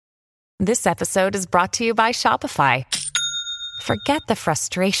This episode is brought to you by Shopify. Forget the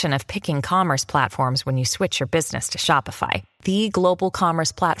frustration of picking commerce platforms when you switch your business to Shopify, the global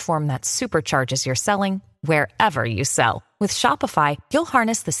commerce platform that supercharges your selling wherever you sell. With Shopify, you'll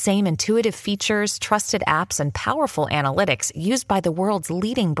harness the same intuitive features, trusted apps, and powerful analytics used by the world's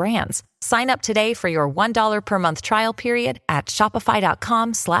leading brands. Sign up today for your $1 per month trial period at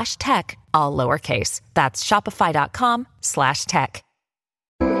shopify.com/tech, all lowercase. That's shopify.com/tech.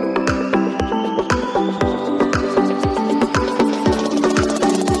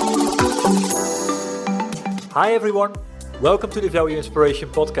 Hi everyone, welcome to the Value Inspiration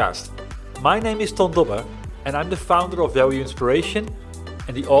Podcast. My name is Ton Dobbe and I'm the founder of Value Inspiration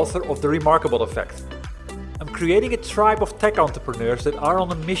and the author of The Remarkable Effect. I'm creating a tribe of tech entrepreneurs that are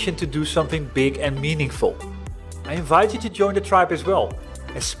on a mission to do something big and meaningful. I invite you to join the tribe as well,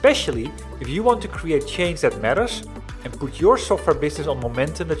 especially if you want to create change that matters and put your software business on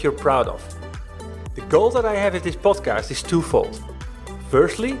momentum that you're proud of. The goal that I have with this podcast is twofold.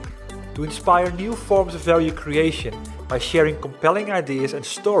 Firstly, to inspire new forms of value creation by sharing compelling ideas and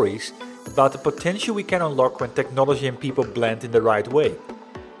stories about the potential we can unlock when technology and people blend in the right way.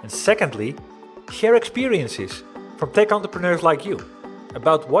 And secondly, share experiences from tech entrepreneurs like you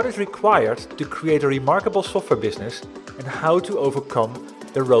about what is required to create a remarkable software business and how to overcome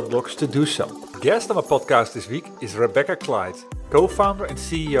the roadblocks to do so. Guest on my podcast this week is Rebecca Clyde, co-founder and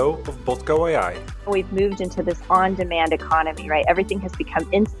CEO of Botco AI. We've moved into this on-demand economy, right? Everything has become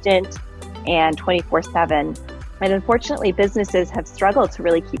instant and 24/7. And unfortunately, businesses have struggled to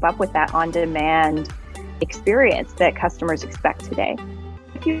really keep up with that on-demand experience that customers expect today.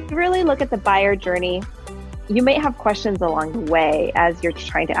 If you really look at the buyer journey, you may have questions along the way as you're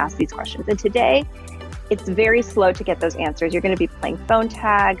trying to ask these questions. And today, it's very slow to get those answers. You're going to be playing phone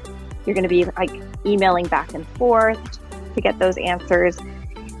tag. You're going to be emailing back and forth to get those answers,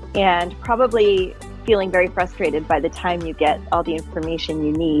 and probably feeling very frustrated by the time you get all the information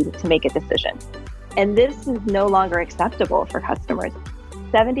you need to make a decision. And this is no longer acceptable for customers.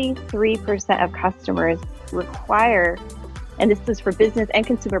 73% of customers require, and this is for business and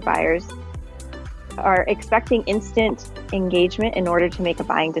consumer buyers, are expecting instant engagement in order to make a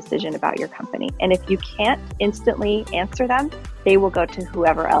buying decision about your company. And if you can't instantly answer them, they will go to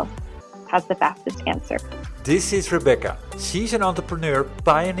whoever else has the fastest answer. This is Rebecca. She's an entrepreneur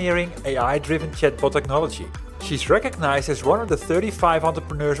pioneering AI-driven chatbot technology. She's recognized as one of the 35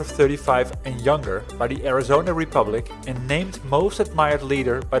 entrepreneurs of 35 and younger by the Arizona Republic and named most admired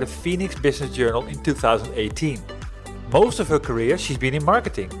leader by the Phoenix Business Journal in 2018. Most of her career she's been in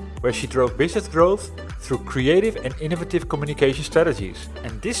marketing, where she drove business growth through creative and innovative communication strategies.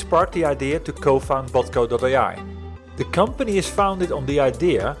 And this sparked the idea to co-found Botco.ai. The company is founded on the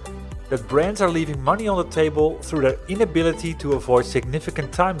idea that brands are leaving money on the table through their inability to avoid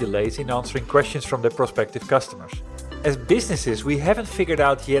significant time delays in answering questions from their prospective customers. As businesses, we haven't figured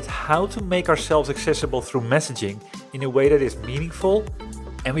out yet how to make ourselves accessible through messaging in a way that is meaningful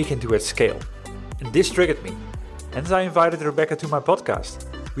and we can do at scale. And this triggered me. Hence I invited Rebecca to my podcast.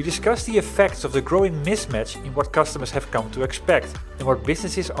 We discussed the effects of the growing mismatch in what customers have come to expect and what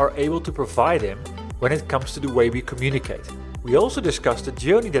businesses are able to provide them when it comes to the way we communicate. We also discussed the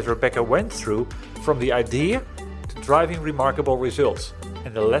journey that Rebecca went through from the idea to driving remarkable results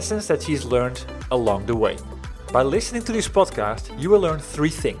and the lessons that she's learned along the way. By listening to this podcast, you will learn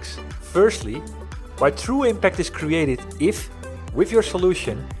three things. Firstly, why true impact is created if, with your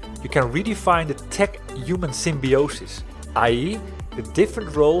solution, you can redefine the tech-human symbiosis, i.e., the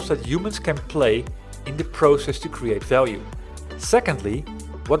different roles that humans can play in the process to create value. Secondly,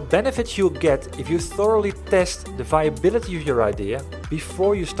 what benefits you'll get if you thoroughly test the viability of your idea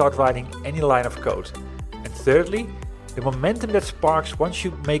before you start writing any line of code. And thirdly, the momentum that sparks once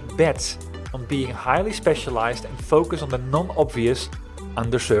you make bets on being highly specialized and focus on the non-obvious,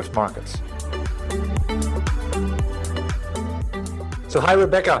 underserved markets. So hi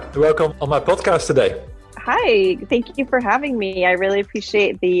Rebecca, welcome on my podcast today. Hi, thank you for having me. I really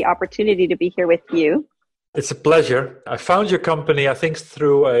appreciate the opportunity to be here with you. It's a pleasure. I found your company, I think,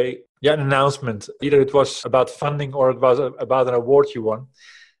 through an announcement. Either it was about funding or it was about an award you won.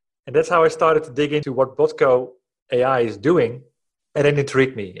 And that's how I started to dig into what Botco AI is doing. And it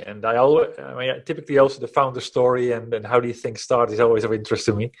intrigued me. And typically also the founder story and how these things start is always of interest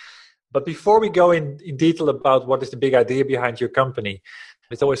to me. But before we go in detail about what is the big idea behind your company,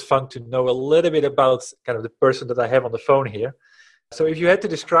 it's always fun to know a little bit about kind of the person that I have on the phone here. So if you had to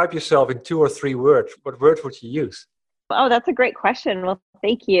describe yourself in 2 or 3 words, what words would you use? Oh, that's a great question. Well,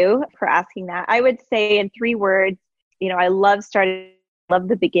 thank you for asking that. I would say in 3 words, I love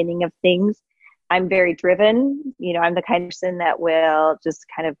the beginning of things. I'm very driven. I'm the kind of person that will just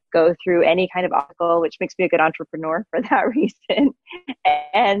kind of go through any kind of obstacle, which makes me a good entrepreneur for that reason.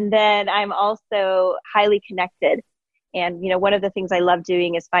 And then I'm also highly connected. And, one of the things I love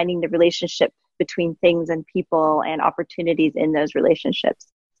doing is finding the relationship between things and people and opportunities in those relationships.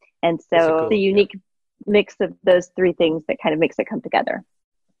 And so the unique mix of those three things that kind of makes it come together.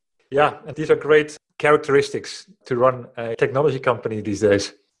 Yeah, and these are great characteristics to run a technology company these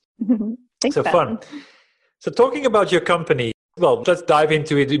days. Thanks, so fun. So talking about your company, well, let's dive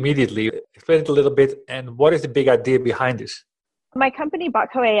into it immediately. Explain it a little bit. And what is the big idea behind this? My company,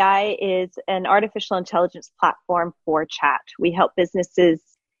 Botco AI, is an artificial intelligence platform for chat. We help businesses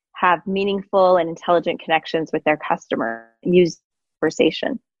have meaningful and intelligent connections with their customer, use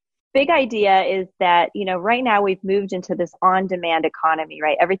conversation. Big idea is that, right now we've moved into this on-demand economy,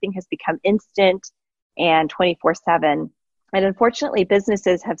 right? Everything has become instant and 24/7. And unfortunately,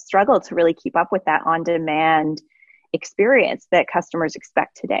 businesses have struggled to really keep up with that on-demand experience that customers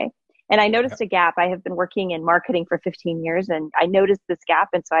expect today. And I noticed a gap. I have been working in marketing for 15 years, and I noticed this gap.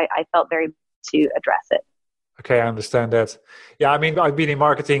 And so I felt very to address it. Okay, I understand that. Yeah, I've been in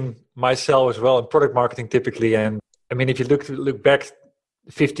marketing myself as well, in product marketing typically. And if you look back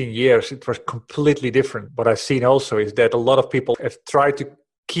 15 years, it was completely different. What I've seen also is that a lot of people have tried to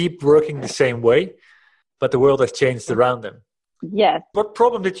keep working the same way, but the world has changed around them. Yes. What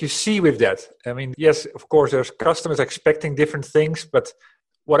problem did you see with that? Yes, of course, there's customers expecting different things, but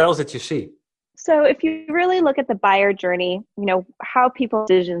what else did you see? So if you really look at the buyer journey, how people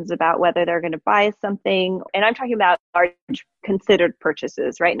decisions about whether they're going to buy something, and I'm talking about large considered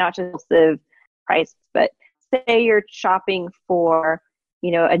purchases, right? Not just the price, but say you're shopping for,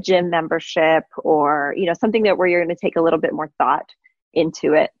 a gym membership or, something where you're going to take a little bit more thought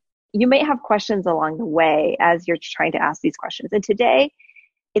into it. You may have questions along the way as you're trying to ask these questions. And today,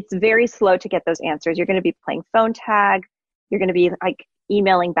 it's very slow to get those answers. You're going to be playing phone tag. You're going to be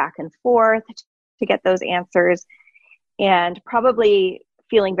emailing back and forth to get those answers, and probably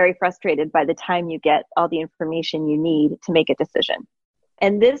feeling very frustrated by the time you get all the information you need to make a decision.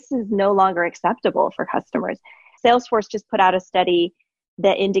 And this is no longer acceptable for customers. Salesforce just put out a study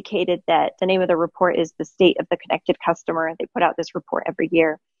that indicated that the name of the report is The State of the Connected Customer. They put out this report every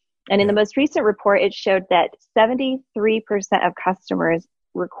year. And in the most recent report, it showed that 73% of customers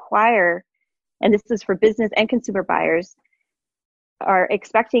require, and this is for business and consumer buyers, are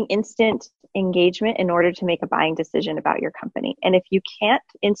expecting instant engagement in order to make a buying decision about your company. And if you can't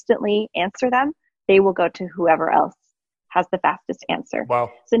instantly answer them, they will go to whoever else has the fastest answer.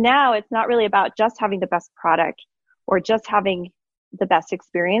 Wow. So now it's not really about just having the best product or just having the best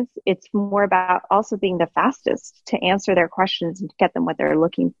experience. It's more about also being the fastest to answer their questions and to get them what they're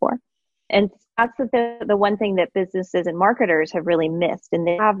looking for. And that's the one thing that businesses and marketers have really missed. And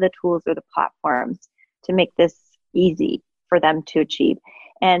they have the tools or the platforms to make this easy for them to achieve.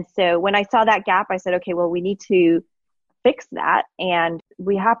 And so when I saw that gap, I said, okay, well, we need to fix that. And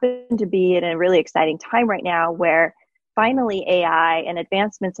we happen to be in a really exciting time right now where finally AI and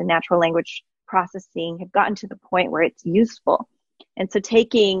advancements in natural language processing have gotten to the point where it's useful. And so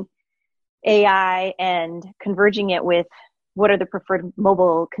taking AI and converging it with what are the preferred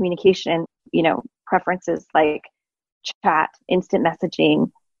mobile communication, preferences like chat, instant messaging,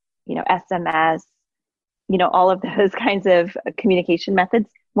 SMS, all of those kinds of communication methods.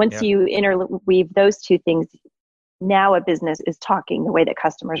 Once you interweave those two things, now a business is talking the way that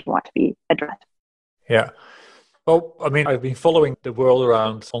customers want to be addressed. Yeah. Well, I've been following the world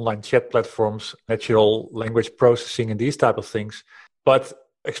around online chat platforms, natural language processing and these type of things. But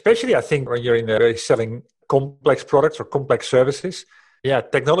especially I think when you're selling complex products or complex services,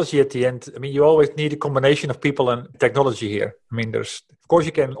 technology at the end, you always need a combination of people and technology here. Of course,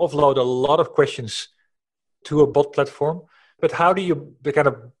 you can offload a lot of questions to a bot platform, but how do you kind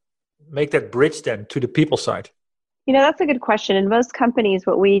of make that bridge then to the people side? That's a good question. In most companies,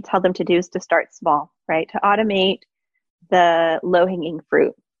 what we tell them to do is to start small, right? To automate the low-hanging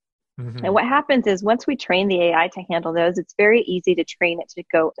fruit. Mm-hmm. And what happens is once we train the AI to handle those, it's very easy to train it to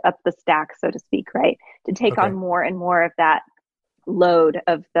go up the stack, so to speak, right? To take on more and more of that load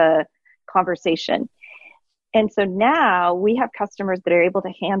of the conversation. And so now we have customers that are able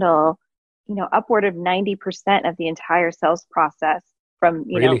to handle, upward of 90% of the entire sales process from,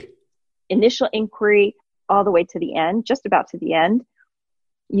 initial inquiry all the way to the end, just about to the end,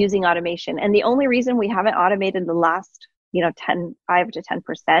 using automation. And the only reason we haven't automated the last, 5 to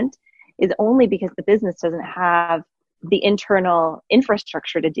 10% is only because the business doesn't have the internal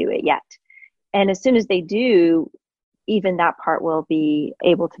infrastructure to do it yet. And as soon as they do, even that part will be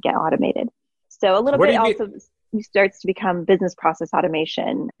able to get automated. So a little bit also. starts to become business process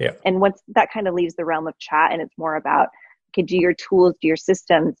automation. Yeah. And once that kind of leaves the realm of chat and it's more about, okay, do your tools, do your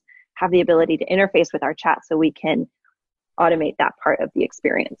systems have the ability to interface with our chat so we can automate that part of the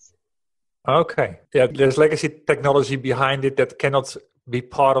experience? Okay. Yeah, there's legacy technology behind it that cannot be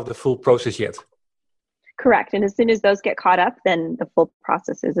part of the full process yet. Correct. And as soon as those get caught up, then the full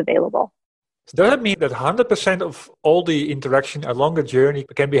process is available. So does that mean that 100% of all the interaction along the journey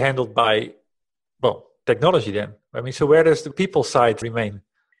can be handled by, well, technology then? I mean, so where does the people side remain?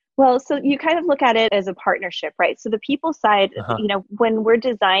 Well, so you kind of look at it as a partnership, right? So the people side, when we're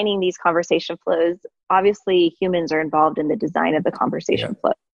designing these conversation flows, obviously humans are involved in the design of the conversation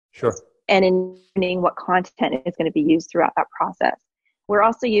flow. Sure. And in learning what content is going to be used throughout that process. We're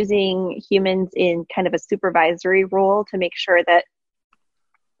also using humans in kind of a supervisory role to make sure that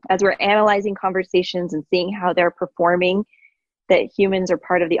as we're analyzing conversations and seeing how they're performing, that humans are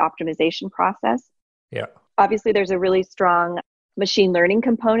part of the optimization process. Yeah. Obviously, there's a really strong machine learning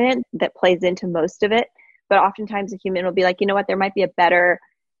component that plays into most of it. But oftentimes a human will be like, you know what, there might be a better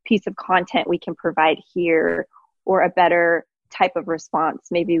piece of content we can provide here, or a better type of response.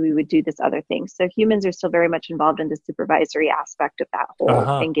 Maybe we would do this other thing. So humans are still very much involved in the supervisory aspect of that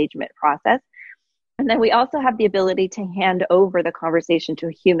whole engagement process. And then we also have the ability to hand over the conversation to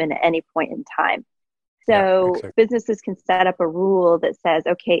a human at any point in time. So businesses can set up a rule that says,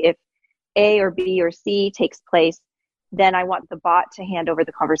 okay, if A or B or C takes place, then I want the bot to hand over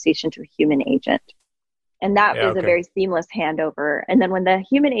the conversation to a human agent. And that is a very seamless handover. And then when the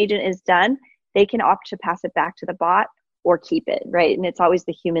human agent is done, they can opt to pass it back to the bot or keep it, right? And it's always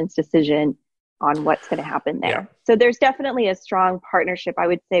the human's decision on what's going to happen there. Yeah. So there's definitely a strong partnership. I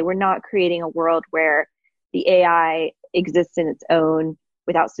would say we're not creating a world where the AI exists in its own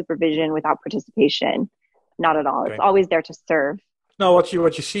without supervision, without participation. Not at all. It's always there to serve. No, what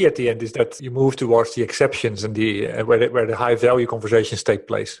you see at the end is that you move towards the exceptions and the where the high value conversations take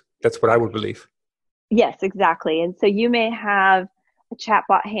place. That's what I would believe. Yes, exactly. And so you may have a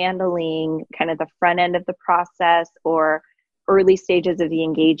chatbot handling kind of the front end of the process or early stages of the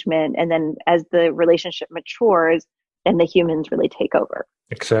engagement. And then as the relationship matures, then the humans really take over.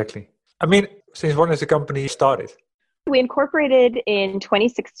 Exactly. I mean, since when has the company started? We incorporated in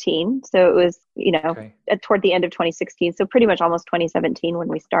 2016. So it was, toward the end of 2016. So pretty much almost 2017 when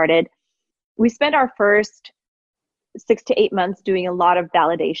we started. We spent our first 6 to 8 months doing a lot of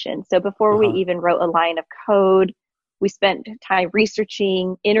validation. So before we even wrote a line of code, we spent time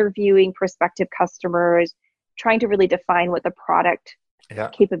researching, interviewing prospective customers, trying to really define what the product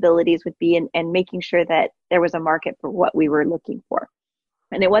capabilities would be and making sure that there was a market for what we were looking for.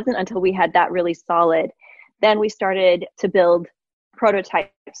 And it wasn't until we had that really solid, then we started to build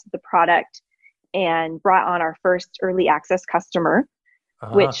prototypes of the product and brought on our first early access customer,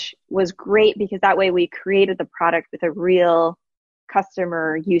 which was great because that way we created the product with a real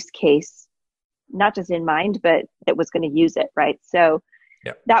customer use case, not just in mind, but that was going to use it, right? So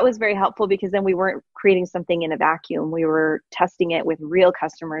that was very helpful because then we weren't creating something in a vacuum. We were testing it with real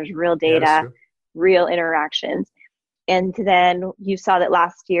customers, real data, real interactions. And then you saw that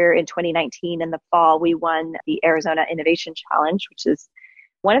last year in 2019 in the fall, we won the Arizona Innovation Challenge, which is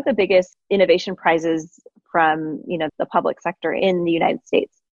one of the biggest innovation prizes from, the public sector in the United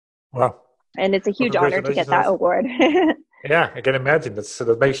States. Wow. And it's a huge honor to get that award. Yeah, I can imagine.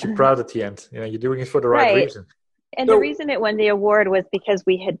 That makes you proud at the end. You're doing it for the right reason. And the reason it won the award was because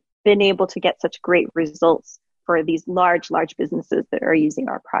we had been able to get such great results for these large businesses that are using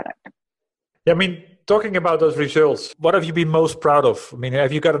our product. Yeah, I mean, talking about those results, what have you been most proud of? I mean,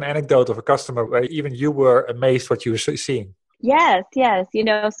 have you got an anecdote of a customer where even you were amazed what you were seeing? Yes.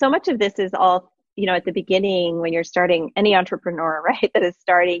 So much of this is all, at the beginning when you're starting, any entrepreneur, right, that is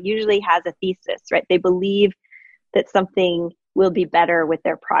starting usually has a thesis, right? They believe that something will be better with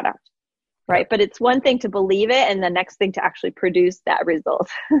their product, right? But it's one thing to believe it and the next thing to actually produce that result.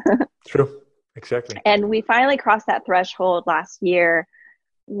 True. Exactly. And we finally crossed that threshold last year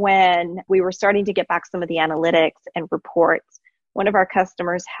when we were starting to get back some of the analytics and reports. One of our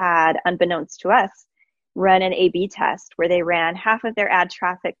customers had, unbeknownst to us, run an A/B test where they ran half of their ad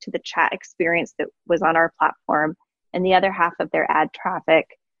traffic to the chat experience that was on our platform and the other half of their ad traffic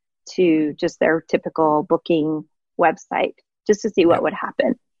to just their typical booking website, just to see what would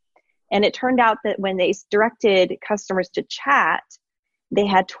happen. And it turned out that when they directed customers to chat, they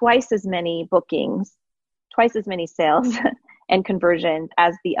had twice as many bookings, twice as many sales and conversions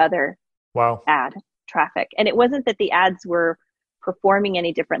as the other ad traffic. And it wasn't that the ads were performing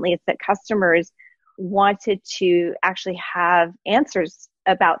any differently. It's that customers wanted to actually have answers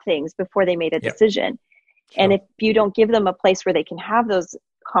about things before they made a decision. Sure. And if you don't give them a place where they can have those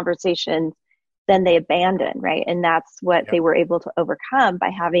conversations, then they abandon, right? And that's what they were able to overcome by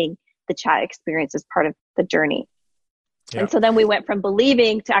having the chat experience as part of the journey. And so then we went from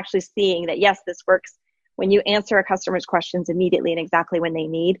believing to actually seeing that, yes, this works. When you answer a customer's questions immediately and exactly when they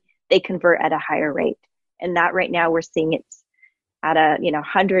need, they convert at a higher rate. And that right now we're seeing it's at a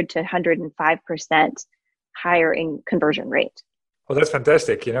 100 to 105% higher in conversion rate. Well, that's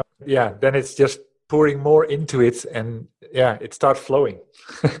fantastic. Then it's just pouring more into it, and it starts flowing.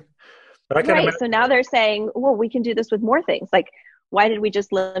 But right. So now they're saying, well, we can do this with more things. Like, why did we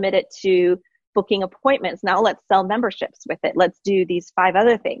just limit it to booking appointments? Now let's sell memberships with it. Let's do these 5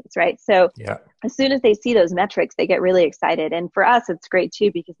 other things, right? So as soon as they see those metrics, they get really excited. And for us, it's great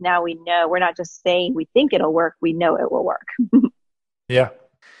too, because now we know we're not just saying we think it'll work, we know it will work. Yeah.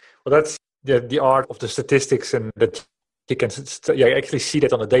 Well, that's the art of the statistics, and that you can actually see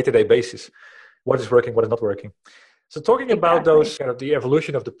that on a day-to-day basis. What is working, what is not working. So talking about those kind of the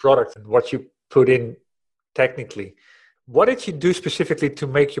evolution of the product and what you put in technically, what did you do specifically to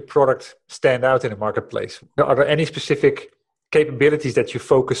make your product stand out in the marketplace? Are there any specific capabilities that you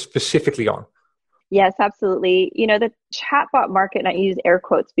focus specifically on? Yes, absolutely. The chatbot market, and I use air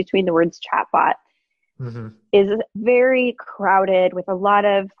quotes between the words chatbot, is very crowded with a lot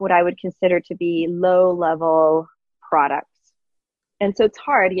of what I would consider to be low-level products. And so it's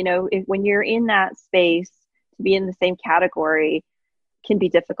hard, when you're in that space, to be in the same category can be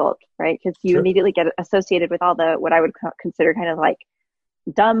difficult, right? Because you immediately get associated with all the, what I would consider kind of like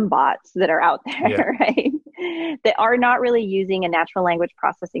dumb bots that are out there, right? They are not really using a natural language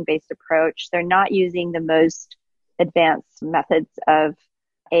processing based approach. They're not using the most advanced methods of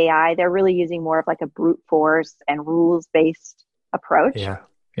AI. They're really using more of like a brute force and rules based approach.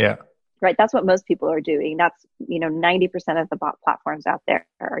 Yeah. Right. That's what most people are doing. That's, 90% of the bot platforms out there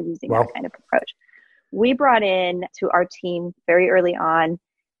are using that kind of approach. We brought in to our team very early on,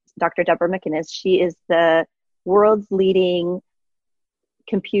 Dr. Deborah McInnes. She is the world's leading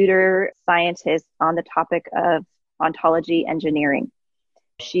computer scientist on the topic of ontology engineering.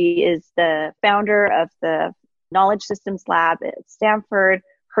 She is the founder of the Knowledge Systems Lab at Stanford.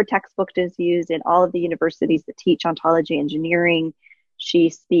 Her textbook is used in all of the universities that teach ontology engineering. She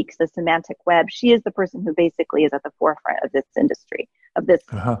speaks the semantic web. She is the person who basically is at the forefront of this industry, of this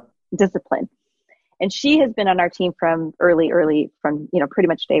discipline. And she has been on our team from early, from, pretty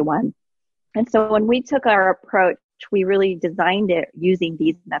much day one. And so when we took our approach, we really designed it using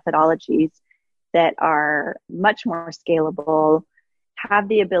these methodologies that are much more scalable, have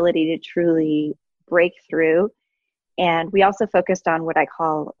the ability to truly break through. And we also focused on what I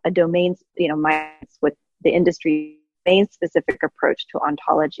call a domain, with the industry domain-specific approach to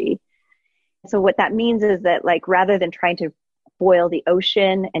ontology. So what that means is that, like, rather than trying to boil the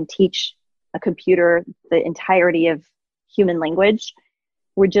ocean and teach a computer the entirety of human language,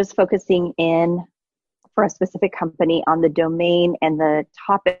 we're just focusing in for a specific company on the domain and the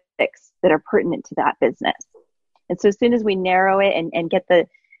topics that are pertinent to that business. And so as soon as we narrow it and get the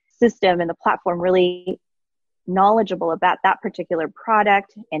system and the platform really knowledgeable about that particular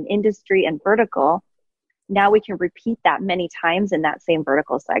product and industry and vertical, now we can repeat that many times in that same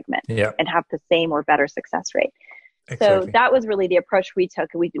vertical segment and have the same or better success rate. Exactly. So that was really the approach we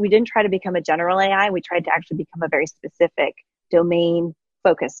took. We didn't try to become a general AI. We tried to actually become a very specific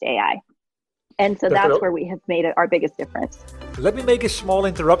domain-focused AI. And so that's where we have made it our biggest difference. Let me make a small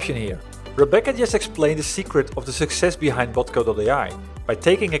interruption here. Rebecca just explained the secret of the success behind Botco.ai by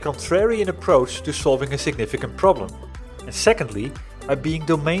taking a contrarian approach to solving a significant problem. And secondly, by being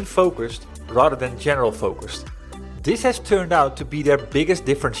domain-focused rather than general-focused. This has turned out to be their biggest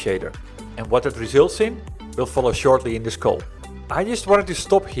differentiator. And what that results in will follow shortly in this call. I just wanted to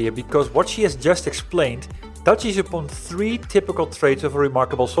stop here because what she has just explained touches upon 3 typical traits of a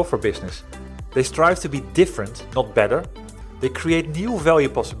remarkable software business. They strive to be different, not better. They create new value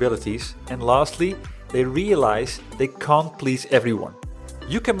possibilities. And lastly, they realize they can't please everyone.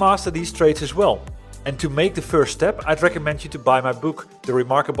 You can master these traits as well. And to make the first step, I'd recommend you to buy my book, The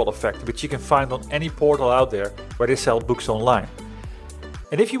Remarkable Effect, which you can find on any portal out there where they sell books online.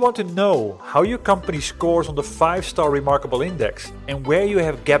 And if you want to know how your company scores on the 5-star Remarkable Index and where you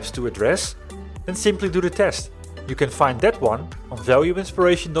have gaps to address, then simply do the test. You can find that one on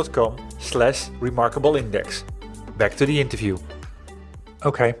valueinspiration.com/remarkable index. Back to the interview.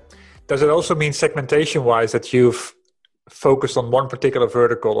 Okay. Does it also mean segmentation-wise that you've focused on one particular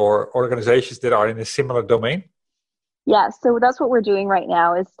vertical or organizations that are in a similar domain? Yeah, so that's what we're doing right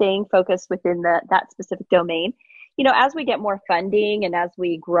now, is staying focused within that specific domain. As we get more funding and as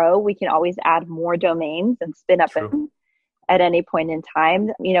we grow, we can always add more domains and spin up at any point in time.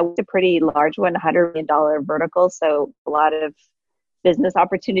 It's a pretty large one, $100 million vertical. So a lot of business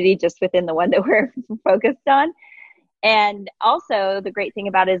opportunity just within the one that we're focused on. And also the great thing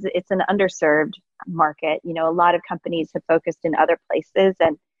about it is it's an underserved market. You know, a lot of companies have focused in other places,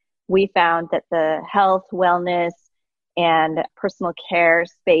 and we found that the health, wellness, and personal care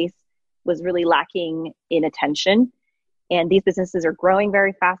space was really lacking in attention. And these businesses are growing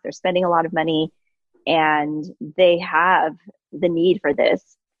very fast. They're spending a lot of money, and they have the need for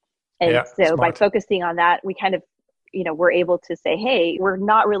this. And so by focusing on that, we kind of, you know, we're able to say, hey, we're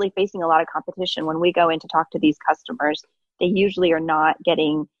not really facing a lot of competition. When we go in to talk to these customers, they usually are not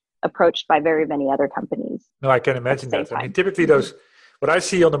getting approached by very many other companies. No, I can imagine that. I mean, typically what I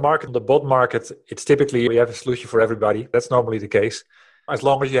see on the market, the bot market, it's typically we have a solution for everybody. That's normally the case, as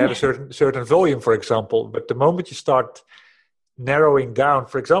long as you have a certain volume, for example. But the moment you start narrowing down,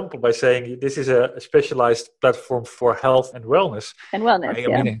 for example, by saying this is a specialized platform for health and wellness. And wellness,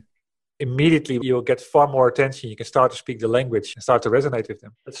 I mean, immediately you'll get far more attention. You can start to speak the language and start to resonate with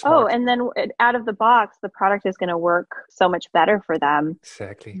them. And then out of the box, the product is going to work so much better for them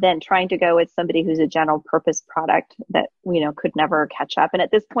than trying to go with somebody who's a general purpose product that, you know, could never catch up. And at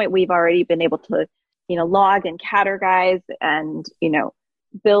this point, we've already been able to, you know, log and categorize and, you know,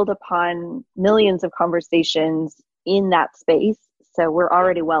 build upon millions of conversations in that space. So we're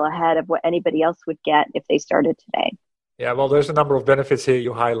already well ahead of what anybody else would get if they started today. Yeah, well, there's a number of benefits here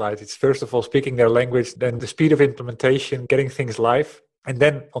you highlight. It's first of all, speaking their language, then the speed of implementation, getting things live. And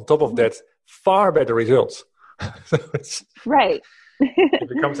then on top of that, far better results. So right. It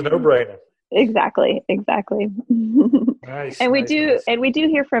becomes a no-brainer. Exactly. Nice. And we do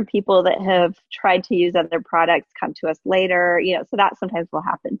hear from people that have tried to use other products, come to us later, you know, so that sometimes will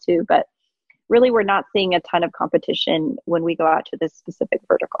happen too. But really, we're not seeing a ton of competition when we go out to this specific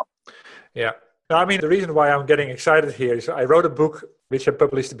vertical. Yeah. I mean, the reason why I'm getting excited here is I wrote a book which I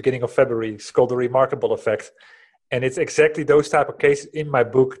published at the beginning of February. It's called The Remarkable Effect. And it's exactly those type of cases in my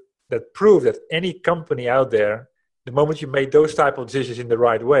book that prove that any company out there, the moment you made those type of decisions in the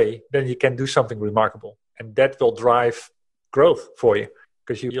right way, then you can do something remarkable. And that will drive growth for you,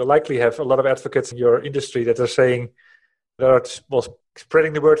 because you'll likely have a lot of advocates in your industry that are saying,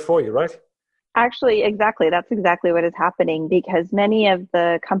 spreading the word for you, right? Actually, exactly. That's exactly what is happening, because many of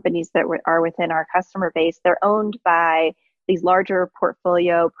the companies that are within our customer base, they're owned by these larger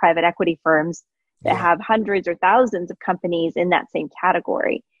portfolio private equity firms that have hundreds or thousands of companies in that same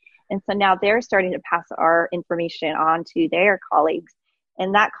category. And so now they're starting to pass our information on to their colleagues,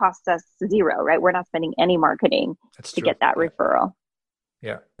 and that costs us zero, right? We're not spending any marketing to get that referral.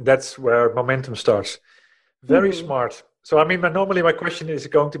 Yeah, that's where momentum starts. Very smart. So, I mean, normally my question is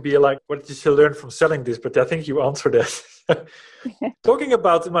going to be like, what did you learn from selling this? But I think you answered that. Talking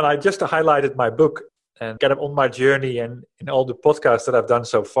about, when I just highlighted my book and kind of on my journey and in all the podcasts that I've done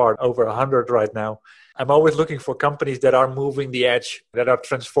so far, over 100 right now, I'm always looking for companies that are moving the edge, that are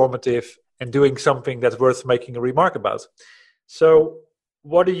transformative and doing something that's worth making a remark about. So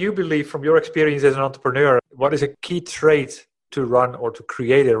what do you believe from your experience as an entrepreneur? What is a key trait to run or to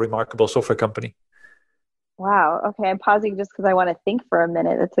create a remarkable software company? Wow. Okay. I'm pausing just because I want to think for a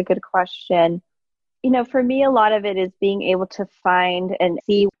minute. That's a good question. You know, for me, a lot of it is being able to find and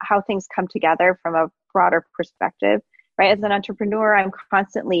see how things come together from a broader perspective, right? As an entrepreneur, I'm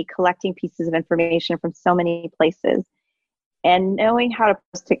constantly collecting pieces of information from so many places, and knowing how to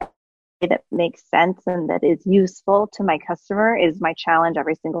post together that makes sense and that is useful to my customer is my challenge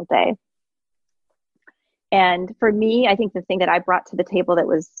every single day. And for me, I think the thing that I brought to the table that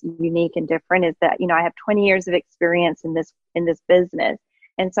was unique and different is that, you know, I have 20 years of experience in this business.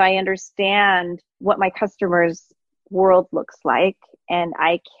 And so I understand what my customers' world looks like, and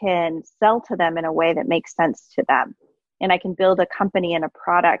I can sell to them in a way that makes sense to them. And I can build a company and a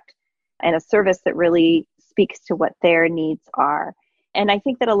product and a service that really speaks to what their needs are. And I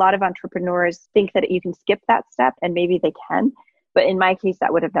think that a lot of entrepreneurs think that you can skip that step, and maybe they can. But in my case,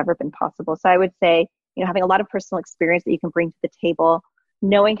 that would have never been possible. So I would say, you know, having a lot of personal experience that you can bring to the table,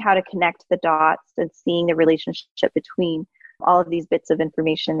 knowing how to connect the dots and seeing the relationship between all of these bits of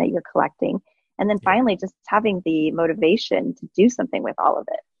information that you're collecting. And then finally, just having the motivation to do something with all of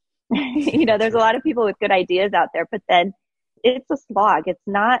it. You know, there's a lot of people with good ideas out there, but then it's a slog. It's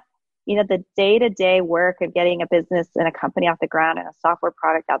not, you know, the day-to-day work of getting a business and a company off the ground and a software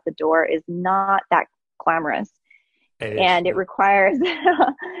product out the door is not that glamorous. And it requires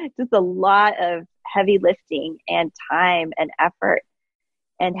just a lot of heavy lifting and time and effort,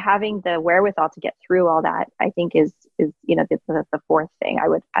 and having the wherewithal to get through all that, I think is you know, the fourth thing I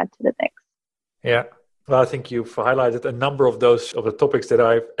would add to the mix. Yeah. Well, I think you've highlighted a number of those of the topics that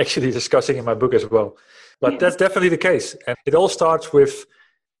I'm actually discussing in my book as well. But that's definitely the case. And it all starts with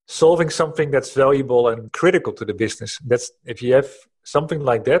solving something that's valuable and critical to the business. That's if you have something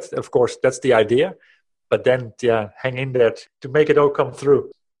like that. Of course, that's the idea. But then, hang in there to make it all come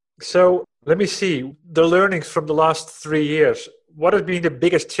through. So let me see, the learnings from the last 3 years. What has been the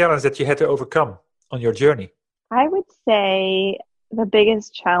biggest challenge that you had to overcome on your journey? I would say the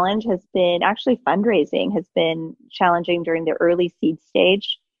biggest challenge has been actually fundraising has been challenging during the early seed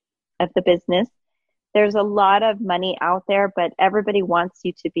stage of the business. There's a lot of money out there, but everybody wants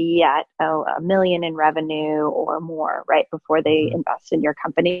you to be at $1 million in revenue or more, right, before they invest in your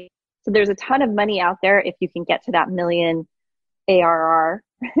company. So there's a ton of money out there if you can get to that $1 million ARR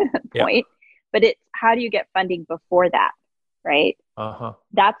point, but it's how do you get funding before that, right?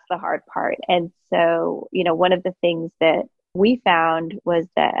 That's the hard part. And so, one of the things that we found was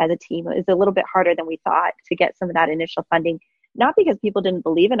that as a team, it was a little bit harder than we thought to get some of that initial funding, not because people didn't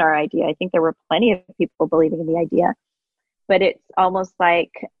believe in our idea. I think there were plenty of people believing in the idea, but it's almost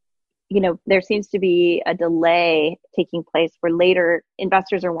like, there seems to be a delay taking place where later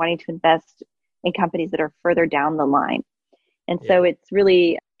investors are wanting to invest in companies that are further down the line. And so it's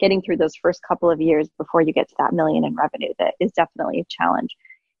really getting through those first couple of years before you get to that $1 million in revenue that is definitely a challenge.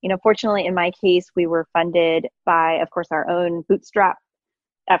 Fortunately, in my case, we were funded by, of course, our own bootstrap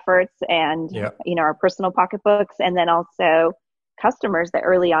efforts and, our personal pocketbooks, and then also customers that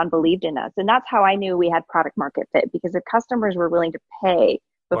early on believed in us. And that's how I knew we had product market fit, because if customers were willing to pay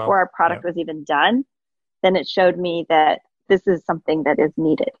before our product was even done, then it showed me that this is something that is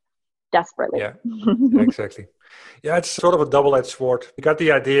needed desperately. Yeah, exactly. Yeah, it's sort of a double-edged sword. You got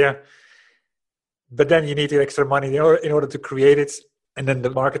the idea, but then you need the extra money in order to create it. And then the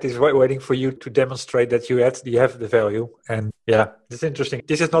market is waiting for you to demonstrate that you have the value. And it's interesting.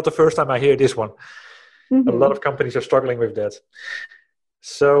 This is not the first time I hear this one. A lot of companies are struggling with that.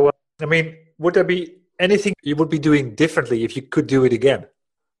 So, would there be anything you would be doing differently if you could do it again?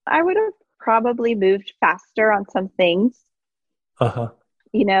 I would have probably moved faster on some things.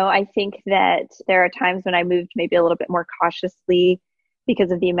 I think that there are times when I moved maybe a little bit more cautiously because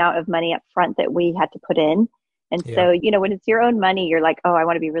of the amount of money up front that we had to put in. And so, when it's your own money, you're like, oh, I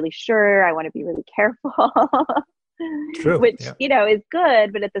want to be really sure. I want to be really careful. True. Which, is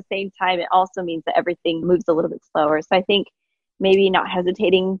good. But at the same time, it also means that everything moves a little bit slower. So I think maybe not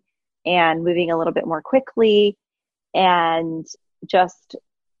hesitating and moving a little bit more quickly and just,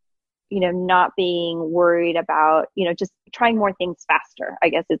 not being worried about, just trying more things faster, I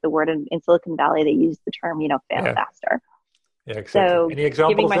guess is the word. In Silicon Valley, they use the term, fail faster. Yeah, exactly. So any example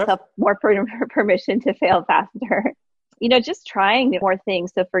giving of myself that? more permission to fail faster, just trying more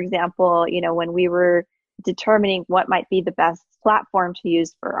things. So for example, when we were determining what might be the best platform to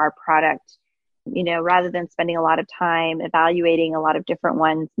use for our product, rather than spending a lot of time evaluating a lot of different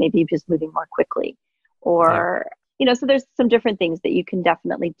ones, maybe just moving more quickly or, so there's some different things that you can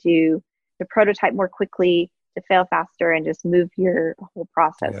definitely do to prototype more quickly, to fail faster, and just move your whole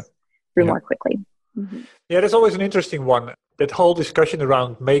process through more quickly. Yeah, that's always an interesting one. That whole discussion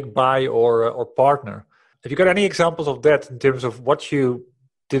around make, buy, or partner. Have you got any examples of that in terms of what you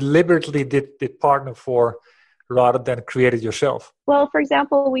deliberately did partner for rather than create it yourself? Well, for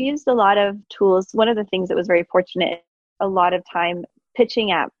example, we used a lot of tools. One of the things that was very fortunate, a lot of time pitching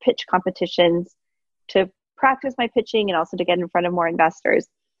at pitch competitions to practice my pitching and also to get in front of more investors.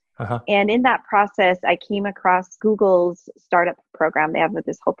 And in that process, I came across Google's startup program. They have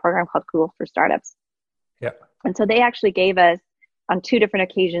this whole program called Google for Startups. And so they actually gave us on 2 different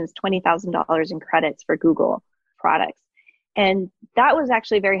occasions $20,000 in credits for Google products. And that was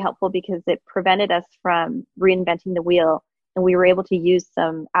actually very helpful because it prevented us from reinventing the wheel. And we were able to use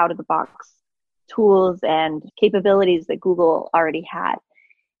some out-of-the-box tools and capabilities that Google already had.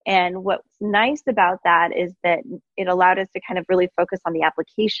 And what's nice about that is that it allowed us to kind of really focus on the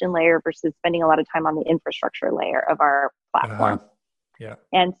application layer versus spending a lot of time on the infrastructure layer of our platform.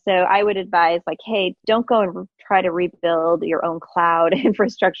 And so I would advise hey, don't go and try to rebuild your own cloud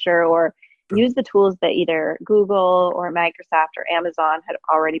infrastructure or use the tools that either Google or Microsoft or Amazon had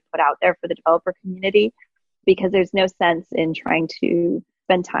already put out there for the developer community, because there's no sense in trying to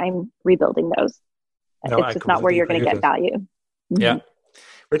spend time rebuilding those. It's just not where you're going to get value.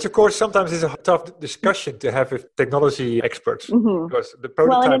 Which, of course, sometimes is a tough discussion to have with technology experts because the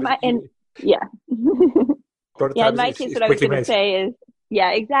prototype in my case, what I was going to say is,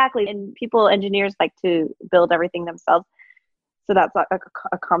 exactly. And engineers like to build everything themselves. So that's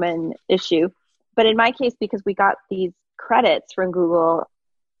a common issue. But in my case, because we got these credits from Google,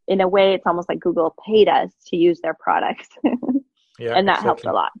 in a way, it's almost like Google paid us to use their products. And that helped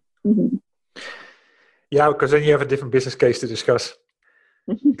a lot. Yeah, because then you have a different business case to discuss.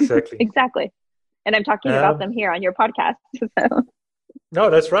 Exactly. Exactly. And I'm talking about them here on your podcast. So. No,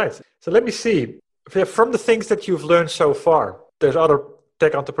 that's right. So let me see. From the things that you've learned so far, there's other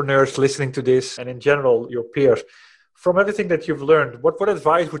tech entrepreneurs listening to this, and in general, your peers. From everything that you've learned, what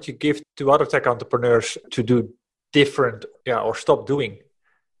advice would you give to other tech entrepreneurs to do different, or stop doing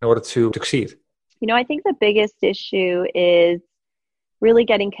in order to succeed? I think the biggest issue is really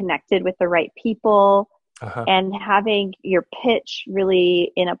getting connected with the right people and having your pitch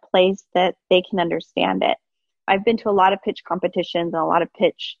really in a place that they can understand it. I've been to a lot of pitch competitions and a lot of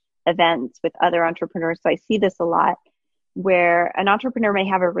pitch events with other entrepreneurs. So I see this a lot, where an entrepreneur may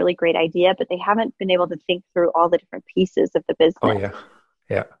have a really great idea, but they haven't been able to think through all the different pieces of the business. Oh, yeah.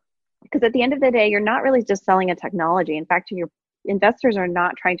 Yeah. Because at the end of the day, you're not really just selling a technology. In fact, your investors are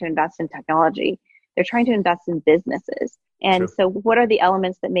not trying to invest in technology. They're trying to invest in businesses. And so what are the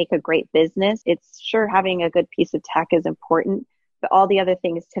elements that make a great business? It's sure having a good piece of tech is important, but all the other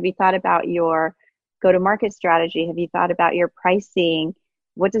things, have you thought about your go-to-market strategy? Have you thought about your pricing?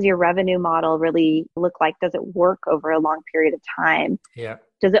 What does your revenue model really look like? Does it work over a long period of time? Yeah.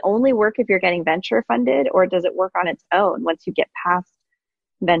 Does it only work if you're getting venture funded, or does it work on its own once you get past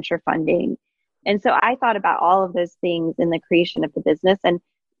venture funding? And so I thought about all of those things in the creation of the business. And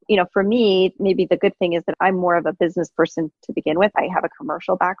for me, maybe the good thing is that I'm more of a business person to begin with. I have a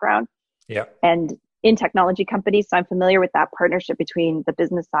commercial background and in technology companies. So I'm familiar with that partnership between the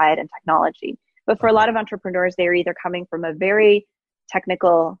business side and technology. But for a lot of entrepreneurs, they're either coming from a very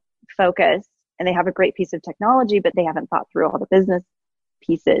technical focus and they have a great piece of technology, but they haven't thought through all the business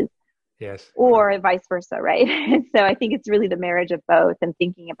pieces. Yes. Or vice versa, right? So I think it's really the marriage of both, and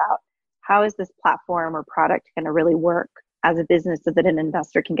thinking about how is this platform or product going to really work as a business so that an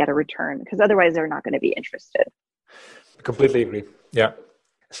investor can get a return, because otherwise they're not going to be interested. Completely agree. Yeah.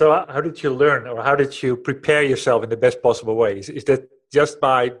 So how did you learn, or how did you prepare yourself in the best possible way? Is that just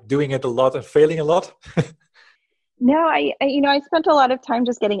by doing it a lot and failing a lot? No, I spent a lot of time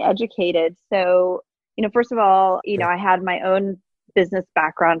just getting educated. So, first of all, I had my own business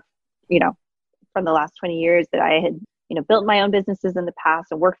background, from the last 20 years that I had, built my own businesses in the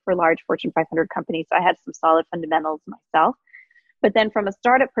past and worked for large Fortune 500 companies. So I had some solid fundamentals myself. But then from a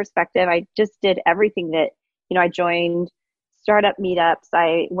startup perspective, I just did everything that, I joined startup meetups.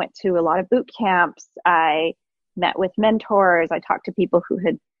 I went to a lot of boot camps. I met with mentors. I talked to people who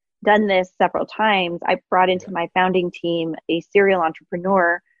had done this several times. I brought into my founding team a serial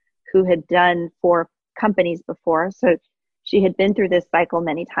entrepreneur who had done 4 companies before. So she had been through this cycle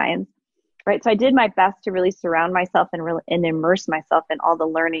many times. Right. So I did my best to really surround myself and immerse myself in all the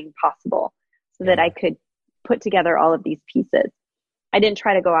learning possible so that I could put together all of these pieces. I didn't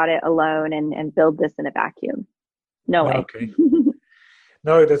try to go at it alone and build this in a vacuum. No way. Okay.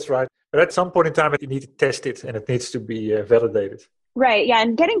 No, that's right. But at some point in time, you need to test it and it needs to be validated. Right. Yeah.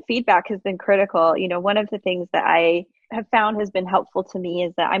 And getting feedback has been critical. One of the things that I have found has been helpful to me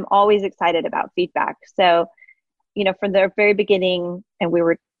is that I'm always excited about feedback. So, from the very beginning, and we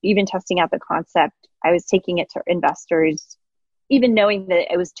were even testing out the concept, I was taking it to investors, even knowing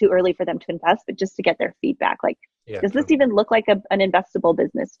that it was too early for them to invest, but just to get their feedback. Like, does this even look like an investable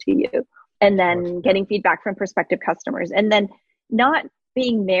business to you? And then getting feedback from prospective customers, and then not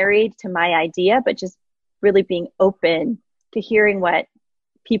being married to my idea, but just really being open to hearing what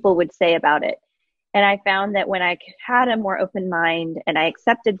people would say about it. And I found that when I had a more open mind and I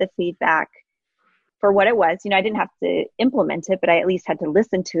accepted the feedback for what it was, I didn't have to implement it, but I at least had to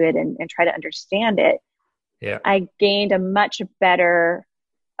listen to it and try to understand it. Yeah. I gained a much better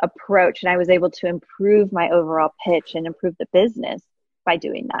approach, and I was able to improve my overall pitch and improve the business by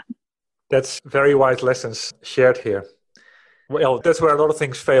doing that. That's very wise lessons shared here. Well, that's where a lot of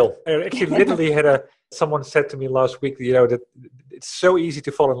things fail. I actually literally had someone said to me last week, that it's so easy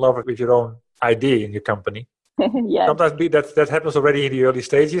to fall in love with your own idea in your company. Yes. Sometimes that happens already in the early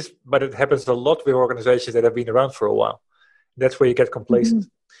stages, but it happens a lot with organizations that have been around for a while. That's where you get complacent.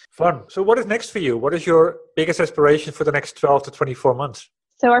 Fun. So what is next for you? What is your biggest aspiration for the next 12 to 24 months?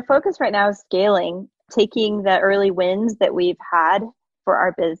 So our focus right now is scaling, taking the early wins that we've had for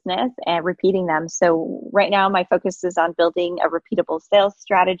our business and repeating them. So right now my focus is on building a repeatable sales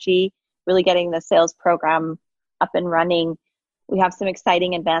strategy, really getting the sales program up and running. We have some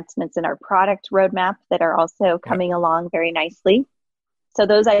exciting advancements in our product roadmap that are also coming along very nicely. So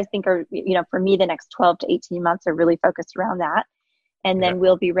those, I think, are, for me, the next 12 to 18 months are really focused around that. And then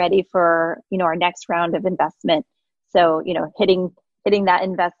we'll be ready for, our next round of investment. So, hitting that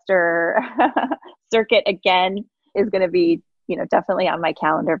investor circuit again is going to be, definitely on my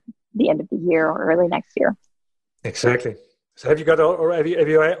calendar the end of the year or early next year. Exactly. So have you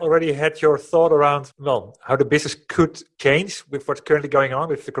already had your thought around, how the business could change with what's currently going on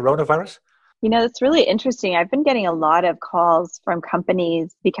with the coronavirus? It's really interesting. I've been getting a lot of calls from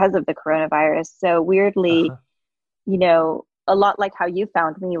companies because of the coronavirus. So weirdly, a lot like how you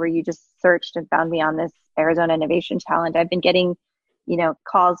found me, where you just searched and found me on this Arizona Innovation Challenge. I've been getting,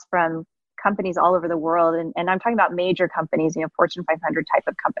 calls from companies all over the world. And I'm talking about major companies, Fortune 500 type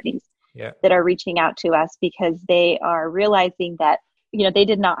of companies that are reaching out to us because they are realizing that, they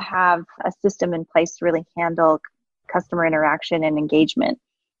did not have a system in place to really handle customer interaction and engagement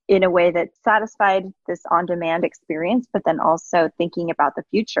in a way that satisfied this on-demand experience, but then also thinking about the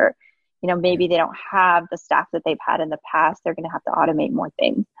future. Maybe they don't have the staff that they've had in the past. They're going to have to automate more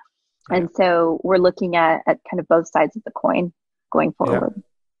things. Yeah. And so we're looking at kind of both sides of the coin going forward. Yeah.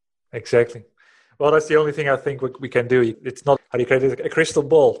 Exactly. Well, that's the only thing I think we can do. It's not how do you create a crystal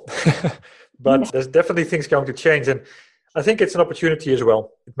ball, but there's definitely things going to change. And I think it's an opportunity as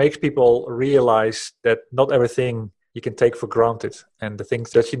well. It makes people realize that not everything you can take for granted. And the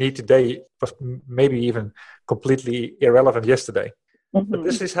things that you need today was maybe even completely irrelevant yesterday. Mm-hmm. But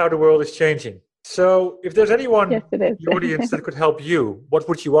this is how the world is changing. So if there's anyone in the audience that could help you, what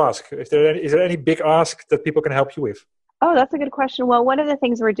would you ask? Is there any big ask that people can help you with? Oh, that's a good question. Well, one of the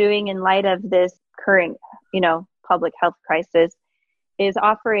things we're doing in light of this current, public health crisis is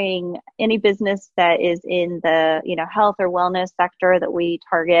offering any business that is in the, health or wellness sector that we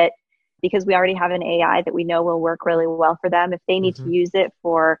target, because we already have an AI that we know will work really well for them. If they need to use it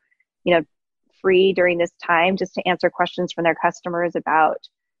for, free during this time, just to answer questions from their customers about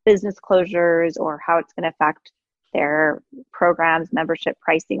business closures or how it's going to affect their programs, membership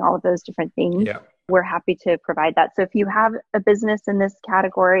pricing, all of those different things. Yeah. We're happy to provide that. So if you have a business in this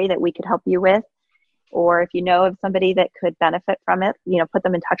category that we could help you with, or if you know of somebody that could benefit from it, put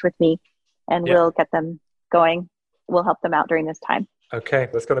them in touch with me and we'll get them going. We'll help them out during this time. Okay,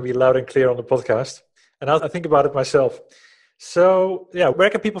 that's going to be loud and clear on the podcast. And I'll think about it myself. So,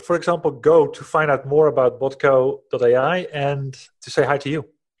 where can people, for example, go to find out more about Botco.ai and to say hi to you?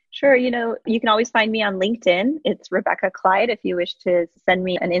 Sure. You can always find me on LinkedIn. It's Rebecca Clyde. If you wish to send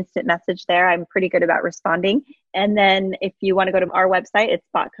me an instant message there, I'm pretty good about responding. And then if you want to go to our website, it's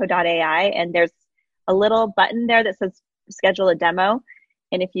Botco.ai. And there's a little button there that says schedule a demo.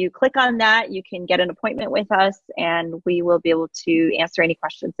 And if you click on that, you can get an appointment with us and we will be able to answer any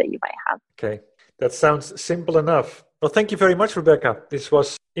questions that you might have. Okay. That sounds simple enough. Well, thank you very much, Rebecca. This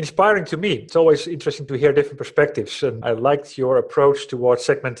was inspiring to me. It's always interesting to hear different perspectives. And I liked your approach towards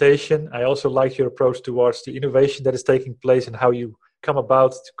segmentation. I also liked your approach towards the innovation that is taking place and how you come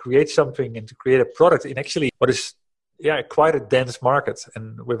about to create something and to create a product in actually what is quite a dense market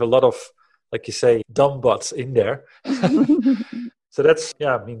and with a lot of, like you say, dumb butts in there. So that's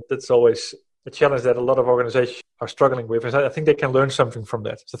always a challenge that a lot of organizations are struggling with. And I think they can learn something from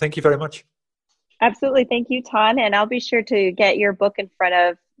that. So thank you very much. Absolutely. Thank you, Ton. And I'll be sure to get your book in front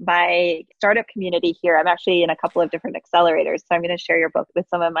of my startup community here. I'm actually in a couple of different accelerators. So I'm going to share your book with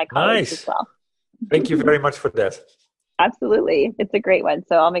some of my colleagues as well. Thank you very much for that. Absolutely. It's a great one.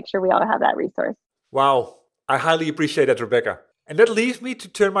 So I'll make sure we all have that resource. Wow. I highly appreciate that, Rebecca. And that leaves me to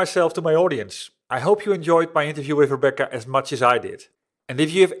turn myself to my audience. I hope you enjoyed my interview with Rebecca as much as I did. And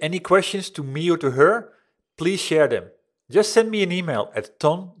if you have any questions to me or to her, please share them. Just send me an email at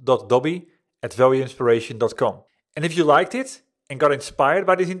ton.dobby@valueinspiration.com. And if you liked it and got inspired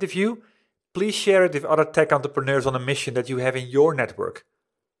by this interview, please share it with other tech entrepreneurs on a mission that you have in your network.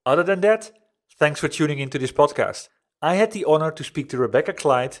 Other than that, thanks for tuning into this podcast. I had the honor to speak to Rebecca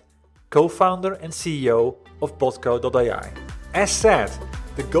Clyde, co-founder and CEO of Botco.ai. As said,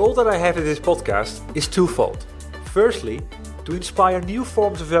 the goal that I have in this podcast is twofold. Firstly, to inspire new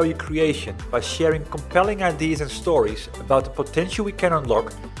forms of value creation by sharing compelling ideas and stories about the potential we can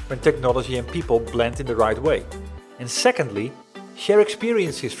unlock when technology and people blend in the right way. And secondly, share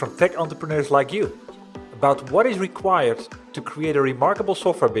experiences from tech entrepreneurs like you about what is required to create a remarkable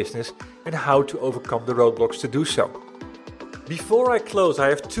software business and how to overcome the roadblocks to do so. Before I close, I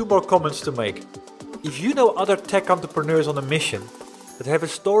have 2 more comments to make. If you know other tech entrepreneurs on a mission that have a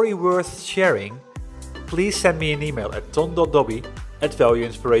story worth sharing, please send me an email at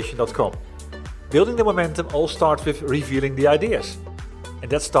ton.dobby@valueinspiration.com. Building the momentum all starts with revealing the ideas.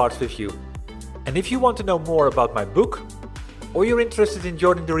 And that starts with you. And if you want to know more about my book, or you're interested in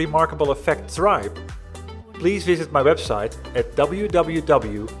joining the Remarkable Effect tribe, please visit my website at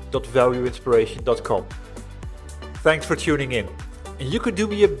www.valueinspiration.com. Thanks for tuning in. And you could do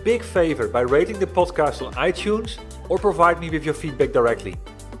me a big favor by rating the podcast on iTunes or provide me with your feedback directly.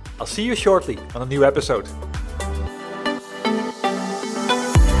 I'll see you shortly on a new episode.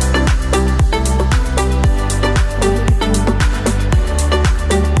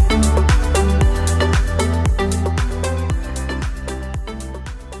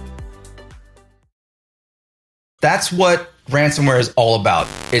 That's what ransomware is all about.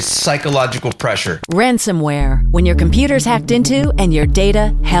 It's psychological pressure. Ransomware, when your computer's hacked into and your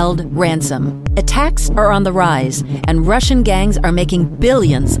data held ransom. Attacks are on the rise, and Russian gangs are making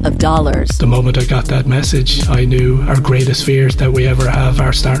billions of dollars. The moment I got that message, I knew our greatest fears that we ever have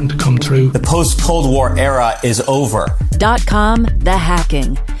are starting to come true. The post-Cold War era is over. .com, The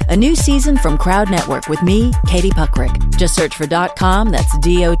Hacking. A new season from Crowd Network with me, Katie Puckrick. Just search for .com, that's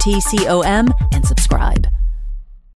DOTCOM, and subscribe.